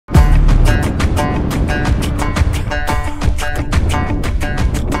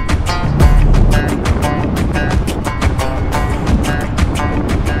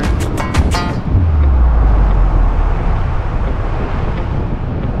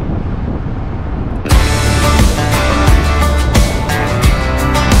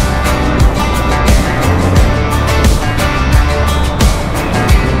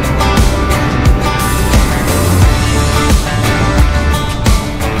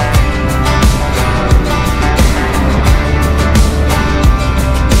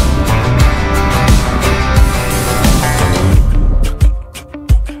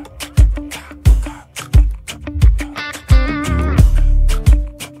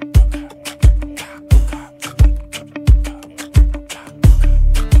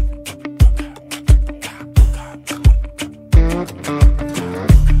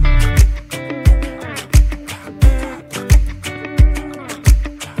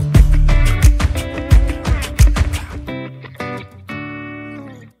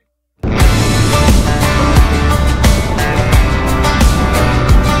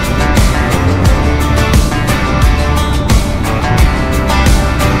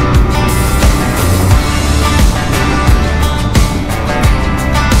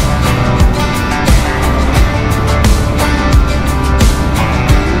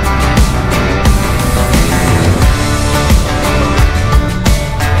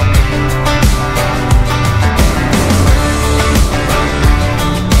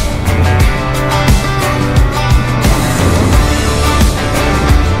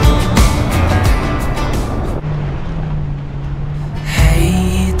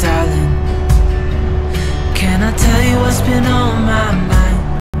been on my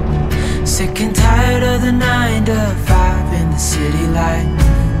mind. Sick and tired of the 9 to 5 in the city light.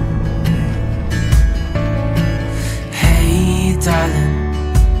 Hey darling,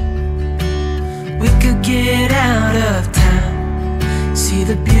 we could get out of town, see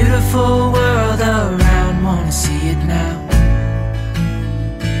the beautiful world around, wanna see it now.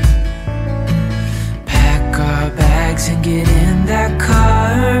 Pack our bags and get in that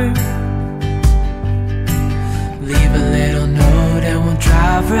car, leave a little note and we'll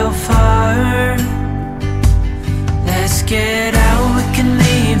drive real far. Let's get out, we can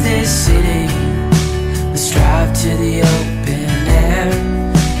leave this city. Let's drive to the open air.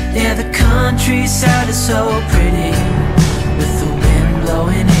 Yeah, the countryside is so pretty, with the wind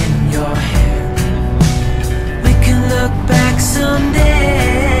blowing in your hair. We can look back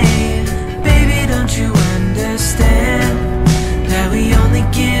someday, baby, don't you understand that we only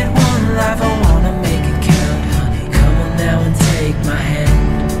get one life? I wanna make it count, honey, come on now and take my hand.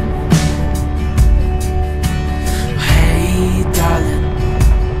 Hey darling,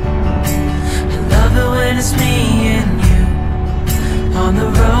 I love it when it's me and you, on the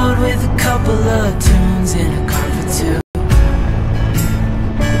road with a couple of tunes in a car for two.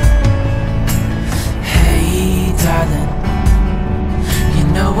 Hey darling, you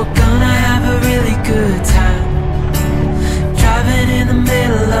know we're gonna have a really good time, driving in the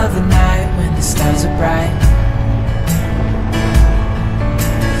middle of the night when the stars are bright.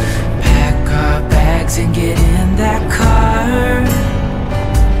 Pack our bags and get in that car,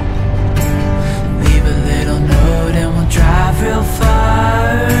 leave a little note and we'll drive real far.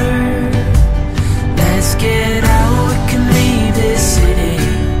 Let's get out, we can leave this city.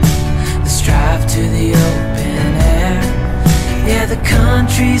 Let's drive to the open air. Yeah, the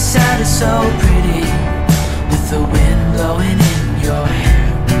countryside is so pretty, with the wind blowing in your hair.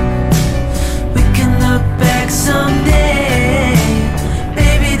 We can look back someday,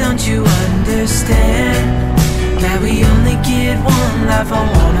 baby, don't you understand that we only get one life? I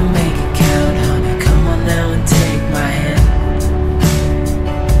wanna make it count, honey, come on now and take my hand.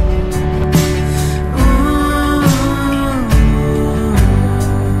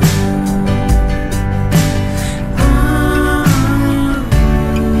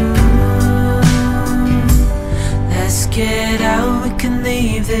 Get out, we can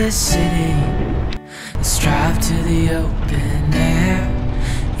leave this city. Let's drive to the open air.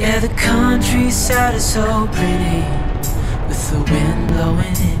 Yeah, the countryside is so pretty, with the wind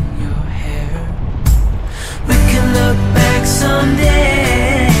blowing in your hair. We can look back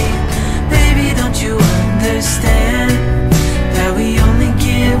someday, baby, don't you understand that we only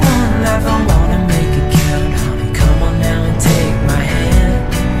get one life? I wanna make it count, honey, come on now and take my hand.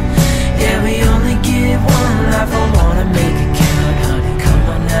 Yeah, we only get one life, I wanna make it count, honey, come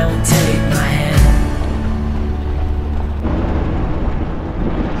on now and take my hand.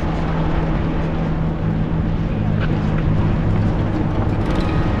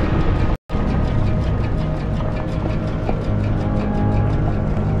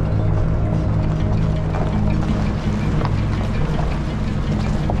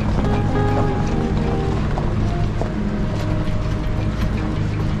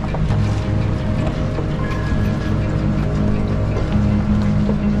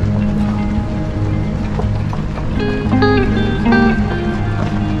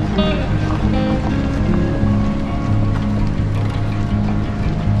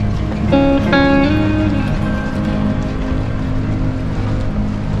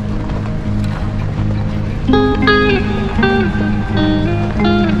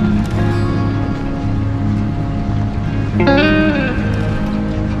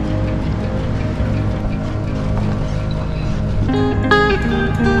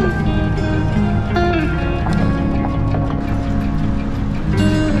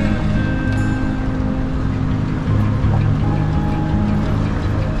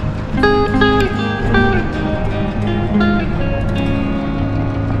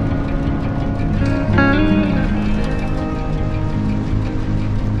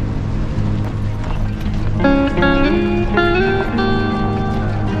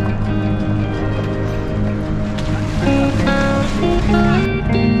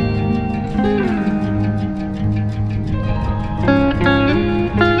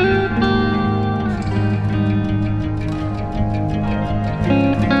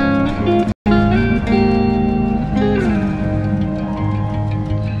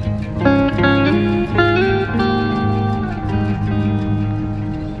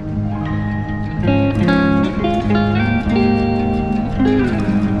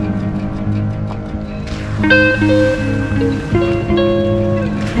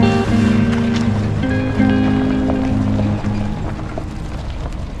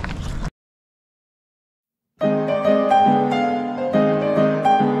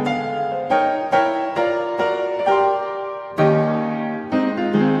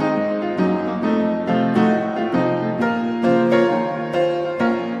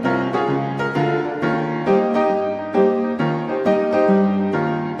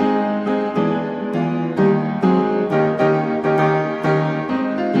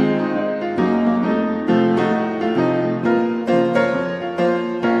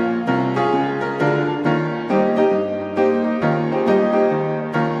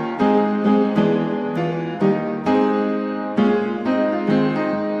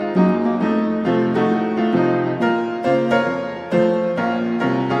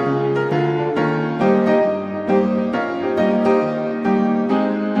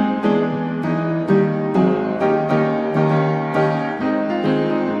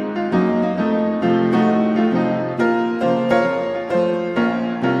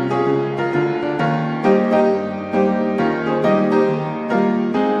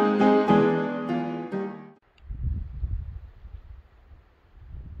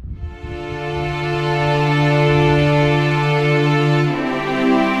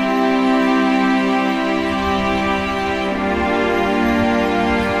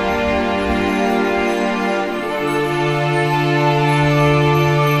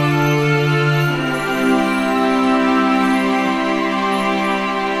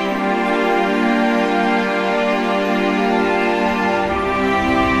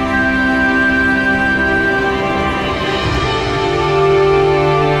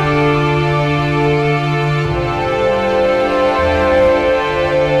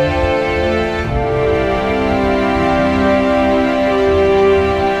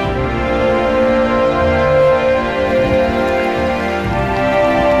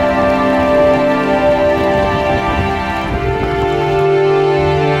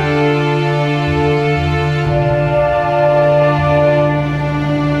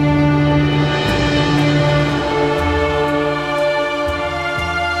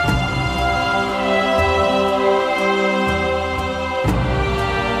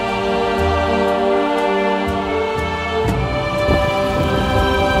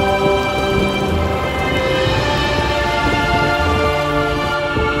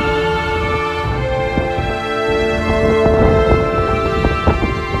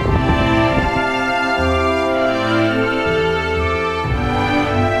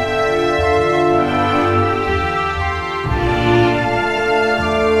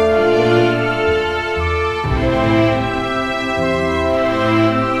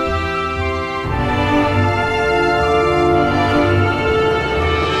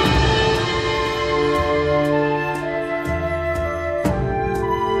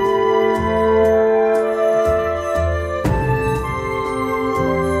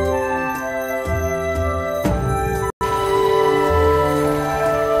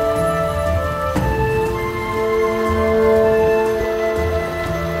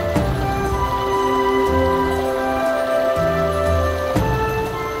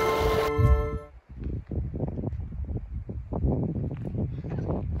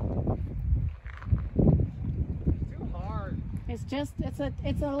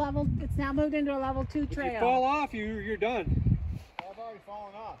 it's a level. It's now moved into a level 2 trail. If you fall off, you're done. I've already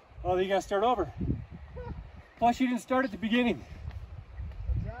fallen off. Oh, then you gotta start over. Plus, you didn't start at the beginning.